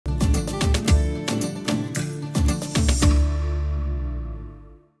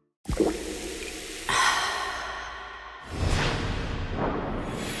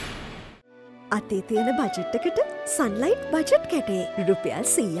අතේ තියෙන බජට් එකට සන්ලයිට් බජට් කැටේ රුපියල්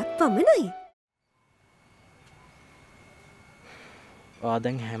 100ක් පමණයි.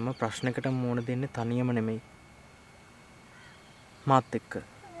 දැන් හැම ප්‍රශ්නයකටම මුහුණ දෙන්නේ තනියම නෙමෙයි. මාත් එක්ක.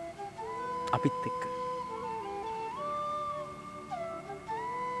 අපිත් එක්ක.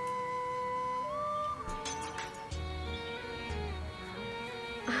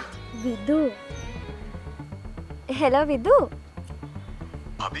 විදු. හෙලෝ විදු.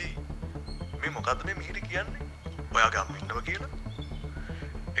 අබි මේ මොකද්ද මේ මිහිරි කියන්නේ? ඔයාගේ අම්ම ඉන්නව කියලා?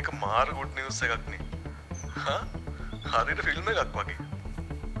 ඒක මාර ගුඩ් නිවුස් එකක් නේ. හා? හරියට ෆිල්ම් එකක් වගේ.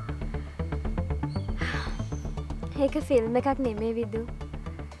 ඒක ෆිල්ම් එකක් නෙමේ විදු.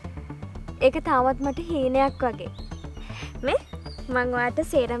 ඒක තාමත් මට හීනයක් වගේ. මේ මං ඔයාට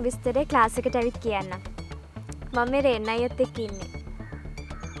සේරම විස්තරේ ක්ලාස් එකට ඇවිත් කියන්නම්. මම මේ රේන් අයියත් එක්ක ඉන්නේ.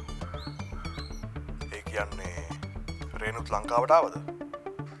 ඒ කියන්නේ රේනුත් ලංකාවට ආවද?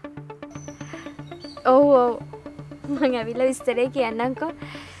 ඔව් ඔව්. මං ඇවිල්ලා විස්තරේ කියන්නම්කෝ.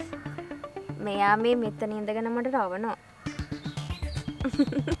 මෙයා මේ මෙතන ඉඳගෙන මට රවනවා.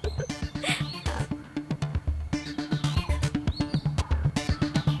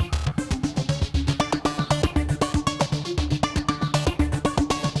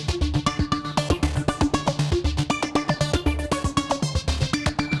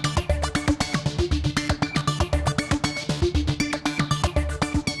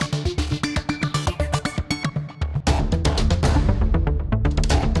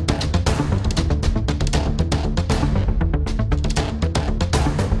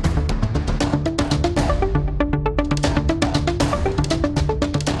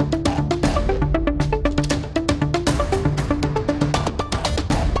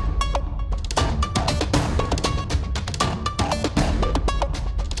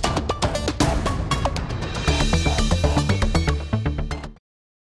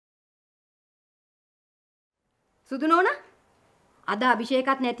 සුදු නෝනා අද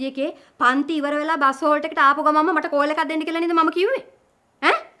අභිෂේකත් නැති එකේ පන්ති ඉවර වෙලා බස් හෝල්ට් එකට ආපු ගමම මට කෝල් එකක් දෙන්න කියලා නේද මම කිව්වේ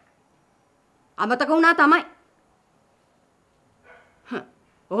ඈ අමතක වුණා තමයි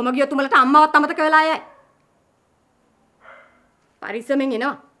ඔහොම ගියොත් උඹලට අම්මවත් අමතක වෙලා යයි පරිස්සමෙන්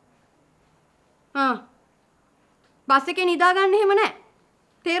එනවා බස් එකේ නිදා ගන්න එහෙම නැහැ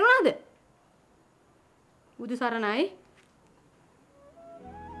තේරුණාද බුදු සරණයි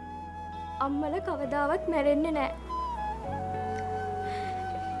අම්මල කවදාවත් මැරෙන්නේ නැහැ.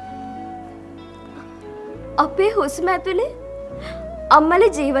 අපේ හුස්ම ඇතුලේ අම්මල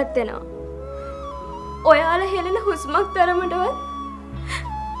ජීවත් වෙනවා. ඔයාලා හෙලන හුස්මක් තරමටවත්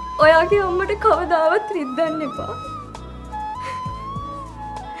ඔයාගේ අම්මට කවදාවත් රිද්දන්න එපා.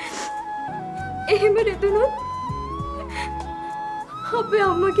 එහෙම රිදුනොත් අපේ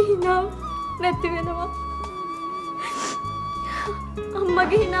අම්මගේ හිනාව නැති වෙනවා.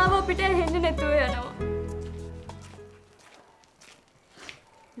 අම්මගේ හිනාව අපිට ඇහෙන්නේ නැතුව යනවා.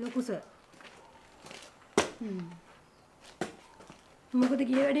 ලොකු සර්. මොකද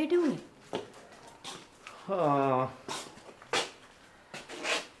ගිය වැඩේට උනේ?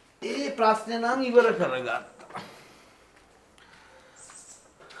 ඒ ප්‍රශ්නේ නම් ඉවර කරගත්තා.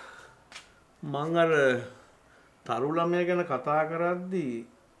 මං අර තරු ළමයා ගැන කතා කරද්දී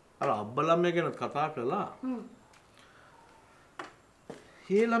අර අබ්බ ළමයා ගැන කතා කළා.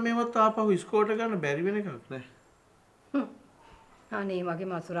 ඒ ළමයවත් ආපහු ඉස්කෝලේට ගන්න බැරි වෙන එකක් නෑ. අනේ මගේ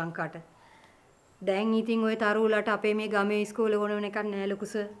මසුරංකට. දැන් ඉතින් ওই තරුලට අපේ මේ ගමේ ඉස්කෝලේ ඕන වෙන එකක් නෑ ලොකු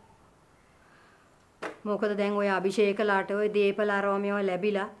සර්. මොකද දැන් ওই අභිෂේකලාට ওই දීපල ආරෝමියව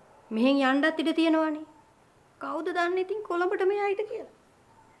ලැබිලා මෙහෙන් යන්නත් ඉඩ තියෙනවනේ. කවුද දන්නේ ඉතින් කොළඹට මෙහායිද කියලා.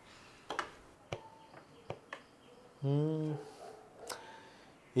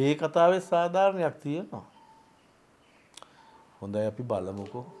 ඒ කතාවේ සාධාරණයක් තියෙනවා. හොඳයි අපි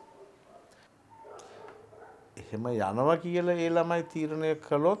බලමුකෝ. එහෙම යනවා කියලා ඒ ළමයි තීරණය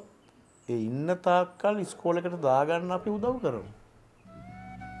කළොත් ඒ ඉන්න තාක්කල් ඉස්කෝලේකට දාගන්න අපි උදව් කරමු.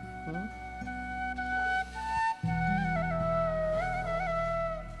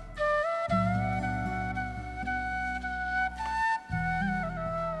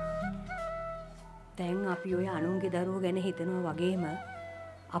 දැන් අපි ඔය අනුන්ගේ දරුවෝ ගැන හිතනවා වගේම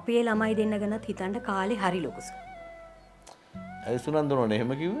අපේ ළමයි දෙන්න ගැනත් හිතන්න කාලේ හරි ලොකුස. ඇයි සුනන්දනෝන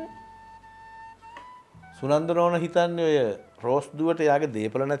එහෙම කිව්වේ? සුනන්දනෝන හිතන්නේ ඔය රෝස් දුවට යාගේ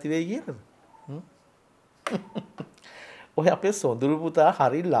දීපල නැති වෙයි කියලාද? ඔය අපේ සොඳුරු පුතා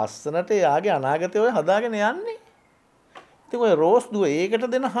හරි ලස්සනට යාගේ අනාගතය ඔය හදාගෙන යන්නේ. ඉතින් ඔය රෝස් දුව ඒකට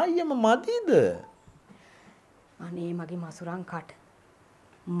දෙන හයියම මදිද? අනේ මගේ මසුරන් කට.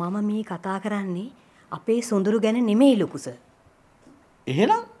 මම මේ කතා කරන්නේ අපේ සොඳුරු ගැන නෙමෙයි ලොකුස.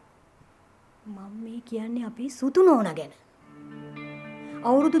 එහෙනම් මම මේ කියන්නේ අපේ සුදු නෝනා ගැන.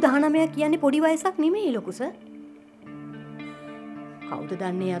 අවුරුදු 19 කියන්නේ පොඩි වයසක් නෙමෙයි ලොකු සර්. කවුද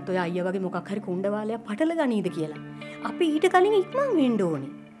දන්නේ අත ඔය අයියා වගේ මොකක් හරි කුණ්ඩවාලයක් පටල ගනීද කියලා. අපි ඊට කලින් ඉක්මන් වෙන්න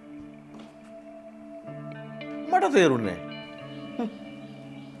ඕනේ. මට තේරුන්නේ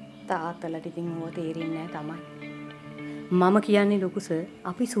තාත්තලට ඉතින් ඕව තේරෙන්නේ නැහැ තමයි. මම කියන්නේ ලොකු සර්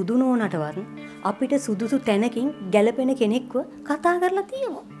අපි සුදු නෝනටවත් අපිට සුදුසු තැනකින් ගැලපෙන කෙනෙක්ව කතා කරලා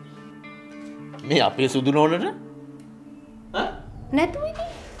තියෙමු. මේ අපේ සුදු නෝනට නැතුව ඉතින්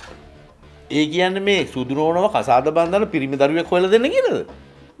ඒ කියන්නේ මේ සුදු නෝනව කසාද බන්දන පිරිමි දරුවෙක් හොයලා දෙන්න කියලාද?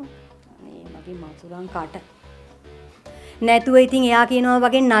 මේ මගේ මසුරන් කාට. නැතුව ඉතින් එයා කියනවා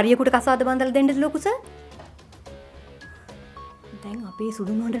වගේ නරියෙකුට කසාද බන්දලා දෙන්නද ලොකු සර්? දැන් අපේ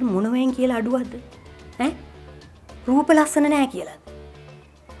සුදු නෝනට මොනවෙන් කියලා අඩුවක්ද? ඈ? රූප ලස්සන නෑ කියලාද?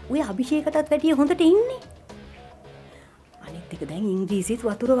 ඔය අභිෂේකටත් වැඩිය හොඳට ඉන්නේ. අනිත් එක දැන් ඉංග්‍රීසිත්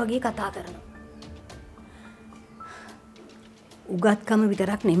වතුර වගේ කතා කරනවා. උගත්කම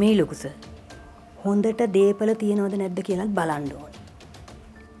විතරක් නෙමෙයි ලොකු සර්. හොඳට දේපල තියනවද නැද්ද කියලාත් බලන්න ඕනේ.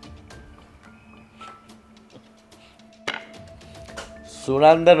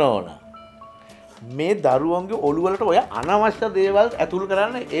 සුනන්ද නෝනා මේ දරුවන්ගේ ඔළුව වලට ඔය අනවශ්‍ය දේවල් ඇතුල්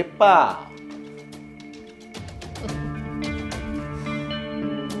කරන්න එපා.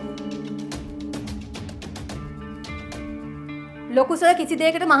 ලොකු සර් කිසි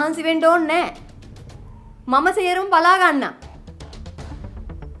දෙයකට මහන්සි වෙන්න ඕනේ නෑ. මම සේරුම් බලා ගන්නම්.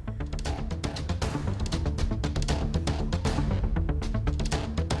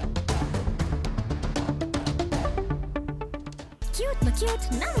 cute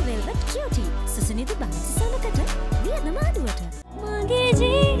නවවෙල්වට cutie සුසුනිදු බාසි සලකට වියදම අඩුවට මගේ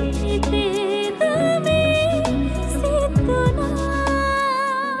ජීවිතේ තමේ සිතුනා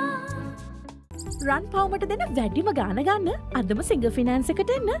රන් පවුමට දෙන වැඩිම ගාන ගන්න අදම සිංගල් ෆිනෑන්ස්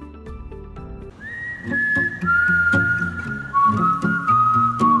එකට එන්න.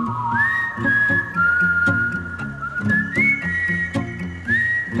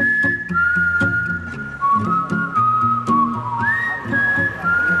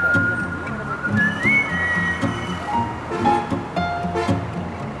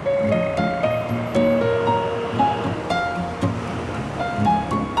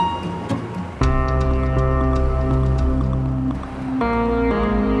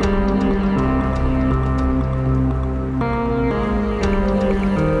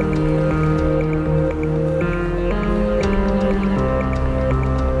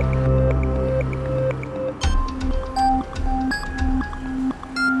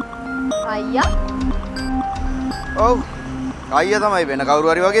 අයියා තමයි වෙන කවුරු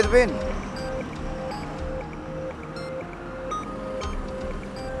හරි වගේද පේන්නේ?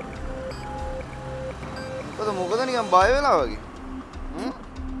 මොකද නිකන් බය වෙලා වගේ? මම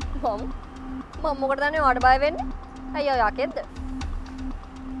මොකටද දන්නේ ඔයාට බය වෙන්නේ? අයියෝ යකෙද්ද?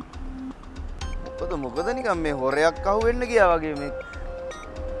 මොකද නිකන් මේ හොරයක් අහුවෙන්න ගියා වගේ මේ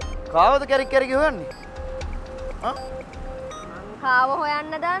කාවද කැරික් කැරික් හොයන්නේ? කාව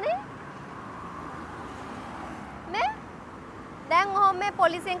හොයන්න දානේ? නේ? දැන් ඔහොම මේ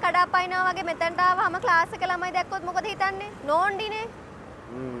පොලිසියෙන් කඩාපයින්නවා වගේ මෙතනට ආවම ක්ලාස් එකේ ළමයි දැක්කොත් මොකද හිතන්නේ? නෝන්ඩිනේ.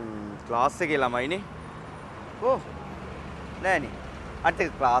 ක්ලාස් එකේ ළමයිනේ. ඕ නෑනේ. අන්ට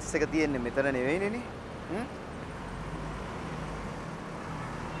ක්ලාස් එක තියෙන්නේ මෙතන නෙවෙයිනේ නේ.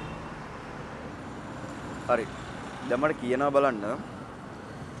 හරි. දැන් මට කියනවා බලන්න.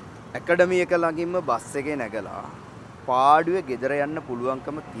 ඇකඩමි එක ළඟින්ම බස් එකේ නැගලා පාඩුවේ ගෙදර යන්න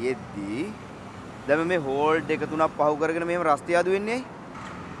පුළුවන්කම තියෙද්දි දැන් මේ හෝල් දෙක තුනක් පහු කරගෙන මෙහෙම රස්තියාදු වෙන්නේ ඇයි?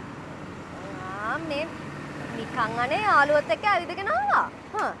 මේ නිකන් අනේ යාළුවොත් එක්ක ඇවිදගෙන ආවා.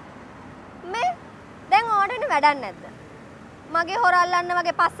 මේ දැන් ඕඩනේ වැඩක් නැද්ද? මගේ හොර අල්ලන්න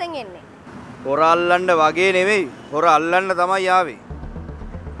වගේ පස්සෙන් එන්නේ. හොර අල්ලන්න වගේ නෙවෙයි. හොර අල්ලන්න තමයි ආවේ.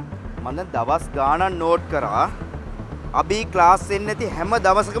 මම දැන් දවස් ගාණක් නෝට් කරා. අපි ක්ලාස් එන්නේ නැති හැම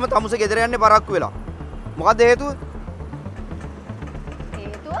දවසකම තමුසේ ගෙදර යන්නේ පරක්කු වෙලා. මොකද හේතුව?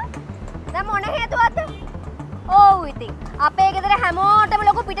 දැන් මොන හේතුවක්ද? ඔව් ඉතින් අපේ ගෙදර හැමෝටම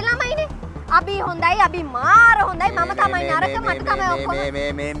ලොකු පිට ළමයිනේ. අපි හොඳයි, අපි මාර හොඳයි. මම තමයි නරක, මට තමයි ඔක්කොම.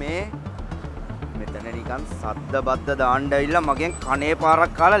 මේ මෙතන නිකන් සද්ද බද්ද දාන්න ඇවිල්ලා මගෙන් කනේ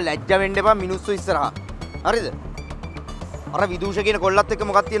පාරක් කාලා ලැජ්ජ වෙන්න එපා මිනිස්සු ඉස්සරහා. හරිද? අර විදූෂ කියන කොල්ලත් එක්ක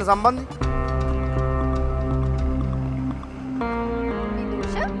මොකක්ද තියෙන සම්බන්ධය?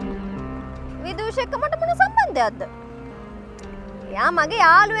 විදූෂ එක්ක මට මොන සම්බන්ධයක්ද? එයා මගේ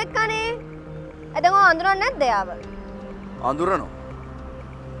යාළුවෙක් අනේ. එතන අඳුරන්නේ නැද්ද එයාව? අඳුරනවා.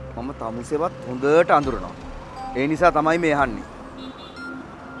 මම තමුසෙවත් හොඳට අඳුරනවා. ඒ නිසා තමයි මේ අහන්නේ.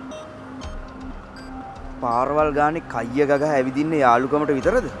 පාරවල් ගානේ කయ్య ගගහ ඇවිදින්නේ යාළුකමට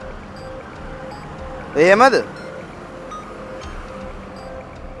විතරද? එහෙමද?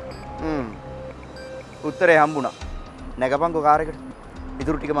 උත්තරේ හම්බුණා. නැගපන්කෝ කාර් එකට.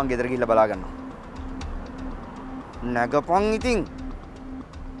 ඉතුරු ටික මං ගෙදර ගිහිල්ලා බලා ගන්නවා. නැගපන් ඉතින්.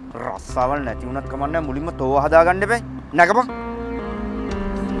 රස්සාවල් නැති වුණත් කමන්නේ මුලින්ම තෝව හදා ගන්න එපා. නැගපන්.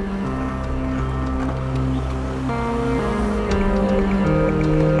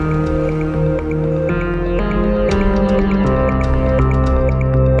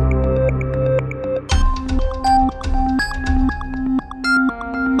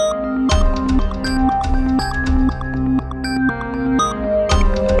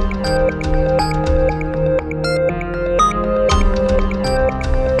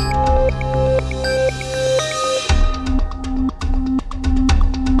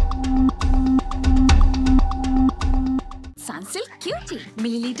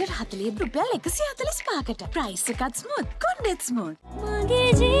 ප්‍රයිස් එකත් ස්මූත් කොන්ඩෙත් ස්මූත්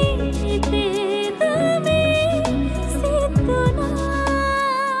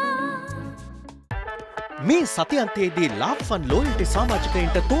මේ සතියන්තයේදී ලාබ් ෆන් ලෝයල්ටි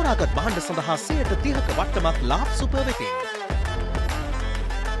සමාජිකයින්ට තෝරාගත් භාණ්ඩ සඳහා 30%ක වට්ටමක් ලාබ් සුපර් වෙතින්.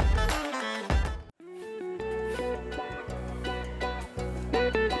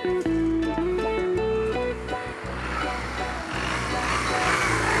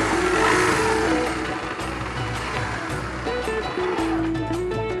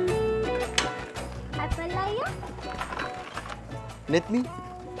 නෙත්මි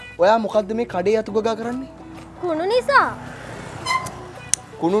ඔයා මොකද්ද මේ කඩේ අතු ගගා කරන්නේ? කුණු නිසා.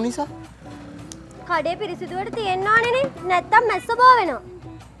 කුණු නිසා? කඩේ පිරිසිදුවට තියෙන්න ඕනේ නේ. නැත්තම් මැස්ස බෝ වෙනවා.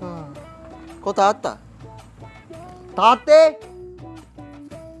 කො තාත්තා? තාත්තේ!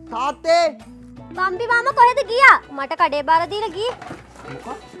 තාත්තේ! බම්බි මාමා කොහෙද ගියා? මට කඩේ බාර දීලා ගියේ.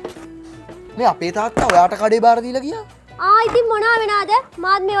 මේ අපේ තාත්තා ඔයාට කඩේ බාර දීලා ගියා? ඉතින් මොනවා වෙනවද?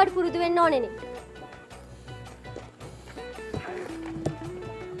 මාත් මේවට පුරුදු වෙන්න ඕනේ නේ.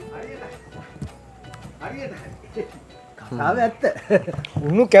 කතාව ඇත්ත.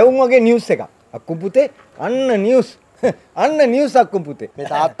 උණු කැවුම් වගේ නිවුස් එකක්. අක්කු පුතේ අන්න නිවුස්. අන්න නිවුස් අක්කු පුතේ. මේ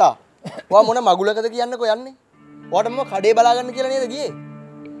තාත්තා ඔයා මොන මගුලකද කියන්නකෝ යන්නේ? ඔයාට මම කඩේ බලා ගන්න කියලා නේද ගියේ?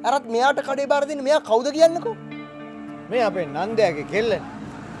 අරත් මෙයාට කඩේ බාර දෙන්නේ මෙයා කවුද කියන්නකෝ? මේ අපේ නන්දයාගේ කෙල්ලනේ.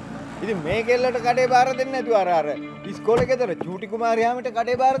 ඉතින් මේ කෙල්ලට කඩේ බාර දෙන්නේ නැතුව අර ඉස්කෝලේ ගෙදර චූටි කුමාරියාමට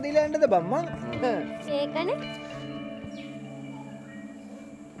කඩේ බාර දීලා යන්නද බම්මන්? ඒකනේ.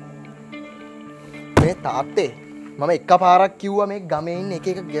 මේ තාත්තේ මම එකපාරක් කිව්වා මේ ගමේ ඉන්න එක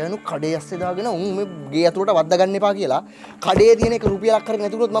ගෑනු කඩේ ඇස්සේ දාගෙන උන් මේ ගේ ඇතුළට වද්දා ගන්න එපා කියලා. කඩේ තියෙන එක රුපියලක් හරි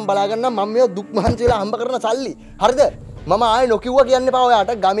නැතුනොත් මම බලා ගන්නම් මම මේව දුක් මහන්සි වෙලා හම්බ කරන සල්ලි. හරිද? මම ආයේ නොකියුවා කියන්න එපා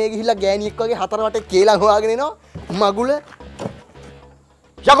ඔයාට. ගමේ ගිහිල්ලා ගෑණියෙක් වගේ හතර වටේ කේලම් හොයාගෙන එනවා. මගුල.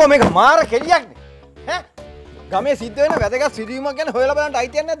 යකෝ මේක මාර කෙලියක්නේ. ඈ? ගමේ සිද්ධ වෙන වැදගත් සිදුවීමක් ගැන හොයලා බලන්න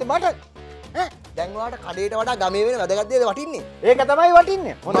අයිතියක් නැද්ද මට? ඈ? දැන් ඔයාට කඩේට වඩා ගමේ වෙන වැදගත් දේද වටින්නේ? ඒක තමයි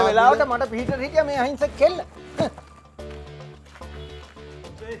වටින්නේ. හොඳ වෙලාවට මට පිටිට හිටියා මේ අහිංසක කෙල්ල.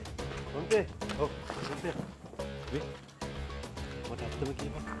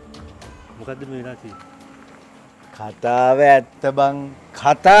 මොකද්ද මේ වෙලා තියෙන්නේ? කතාව ඇත්ත බං.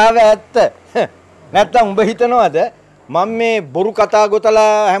 කතාව ඇත්ත. නැත්තම් උඹ හිතනවද මම මේ බොරු කතා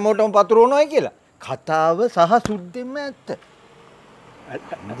ගොතලා හැමෝටම පතුරවනවයි කියලා? කතාව සහ සුද්ධෙම ඇත්ත.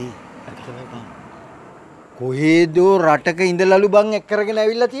 කොහේදෝ රටක ඉඳලාලු බං එක් කරගෙන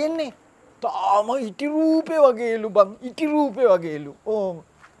ඇවිල්ලා තියෙන්නේ. තාම ඉටි රූපේ වගේලු බං. ඉටි රූපේ වගේලු. ඕම.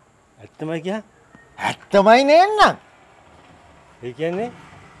 ඇත්තමයි කියා? ඇත්තමයි නේන්නම්. ඒ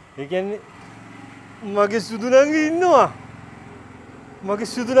කියන්නේ මගේ සුදු නංගි ඉන්නවා.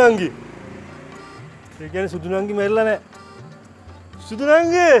 මගේ සුදු නංගි. ඒ කියන්නේ සුදු නංගි මැරිලා නැහැ. සුදු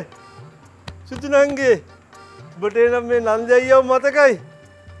නංගි. සුදු නංගි. ඔබට එනම් මේ නන්දි අයියව මතකයි.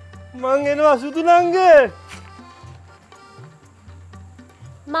 මං එනවා සුදු නංගි.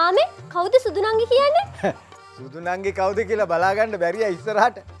 මාමේ කවුද සුදු නංගි කියන්නේ? සුදු නංගි කවුද කියලා බලා ගන්න බැරිය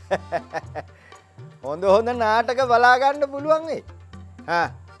ඉස්සරහට. හොඳ නාටක බලා ගන්න පුළුවන් වෙයි.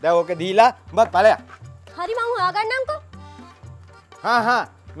 දැන් ඕක දීලා උඹත් ඵලයක්. හරි මං හොයාගන්නම්කෝ.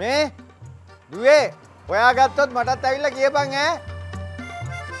 මේ දුවේ හොයාගත්තොත් මටත් ඇවිල්ලා කියපන් ඈ.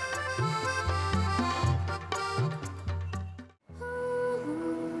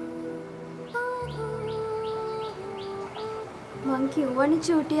 මං කිව්වනේ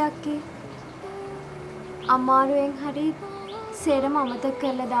චූටි අක්කේ අමාරුවෙන් හරි සේරම අමතක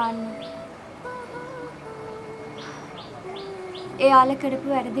කරලා දාන්න. එයාලා කරපු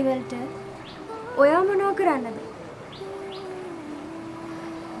වැරදි වලට ඔයා මොනව කරන්නද?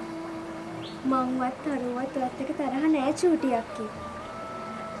 මංවත් අරුවත් ඔයත් එක තරහ නෑ චූටි අක්කේ.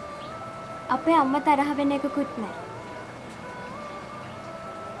 අපේ අම්මා තරහ වෙන එකකුත් නෑ.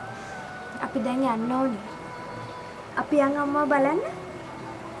 අපි දැන් යන්න ඕනේ. අපි යන් අම්මා බලන්න.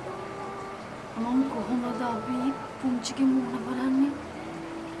 මම කොහොමද අපි පුංචිගේ මූණ බලන්නේ?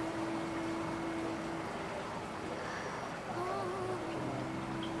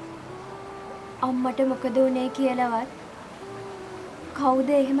 අම්මට මොකද උනේ කියලාවත් කවුද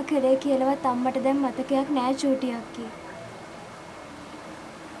එහෙම කරේ කියලාවත් අම්මට දැන් මතකයක් නෑ චූටි අක්කී.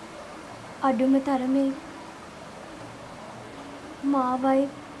 අඩුම තරමේ මාවයි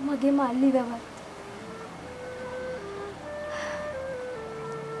මගේ මල්ලිවවත්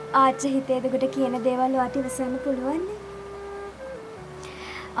ආච්චි හිතේදකට කියන දේවල් ඔයාට ඉවසන්න පුළුවන් නේ.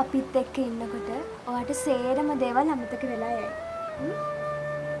 අපිත් එක්ක ඉන්නකොට ඔයාට සේරම දේවල් අමතක වෙලා යයි.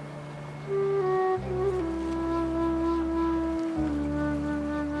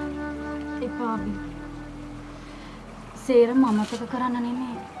 එපාබි. සේරම අමතක කරන්න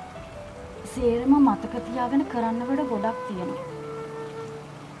නෙමෙයි. සේරම මතක තියාගෙන කරන්න වැඩ ගොඩක් තියෙනවා.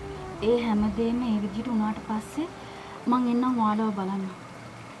 ඒ හැමදේම ඒ විදිහට උනාට පස්සේ මං එන්නම් ඔයාලව බලන්න.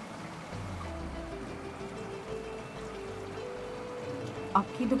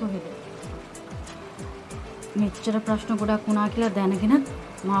 අක්කීද කොහෙද? මෙච්චර ප්‍රශ්න ගොඩක් වුණා කියලා දැනගෙනත්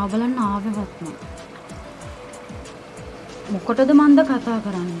මාව බලන්න ආවෙවත් නෑ. මොකටද මන්ද කතා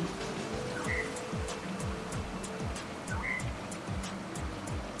කරන්නේ?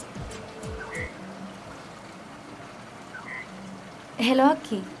 හෙලෝ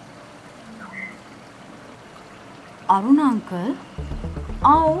අක්කී. අරුණ අංකල්.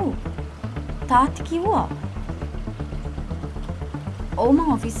 ඔව්. තාත්ති කිව්වා. ඔව් මම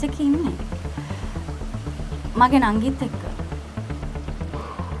ඔෆිස් එකේ ඉන්නේ. මගේ නංගිත් එක්ක.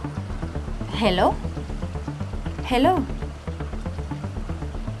 හෙලෝ. හෙලෝ.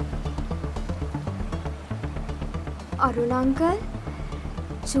 අරුණ අංකල්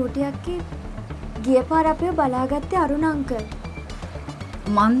චූටි අක්කී ගිය පාර අපිව බලාගත්තේ අරුණ අංකල්.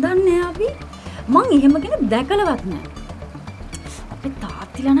 මන් දන්නේ අපි මං එහෙම කෙනෙක් දැකලවත් නෑ. අපේ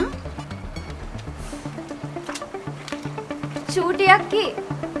තාත්තිලා නම් චූටි අක්කී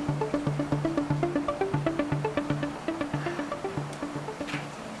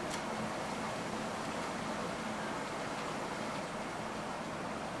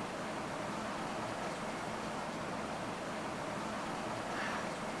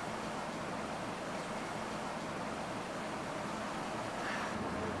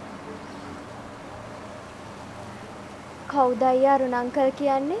කවුද අයියා අරුණ අංකල්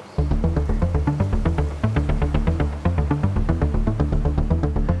කියන්නේ?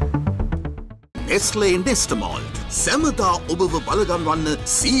 Nestle Nestamalt සැමදා ඔබව බලගන්වන්න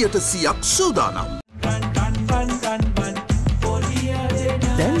 100%ක් සූදානම්.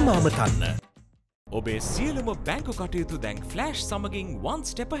 දැන් මාම තන්න. ඔබේ සියලුම බැංකු කටයුතු දැන් ෆ්ලෑෂ් සමගින් one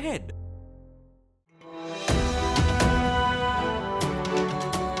step ahead.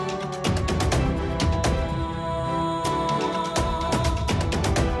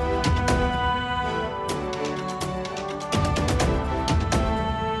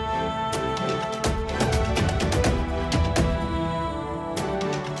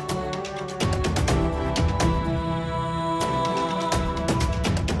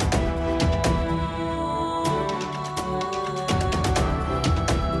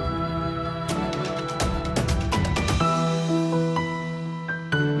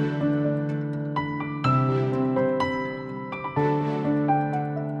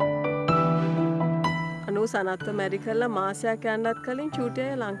 සනත්ව මැරි කරලා මාසයක් යන්නත් කලින් චූටි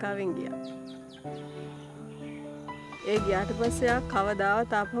අය ලංකාවෙන් ගියා. ඒ ගියාට පස්සේ ආ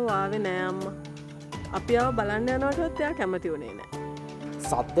කවදාවත් ආපහු ආවේ නෑ අම්මා. අපි ආව බලන්න යනකොටත් එයා කැමති වුණේ නෑ.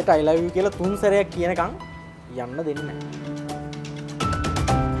 සද්දට I love you කියලා 3 සැරයක් කියනකම් යන්න දෙන්නේ නෑ.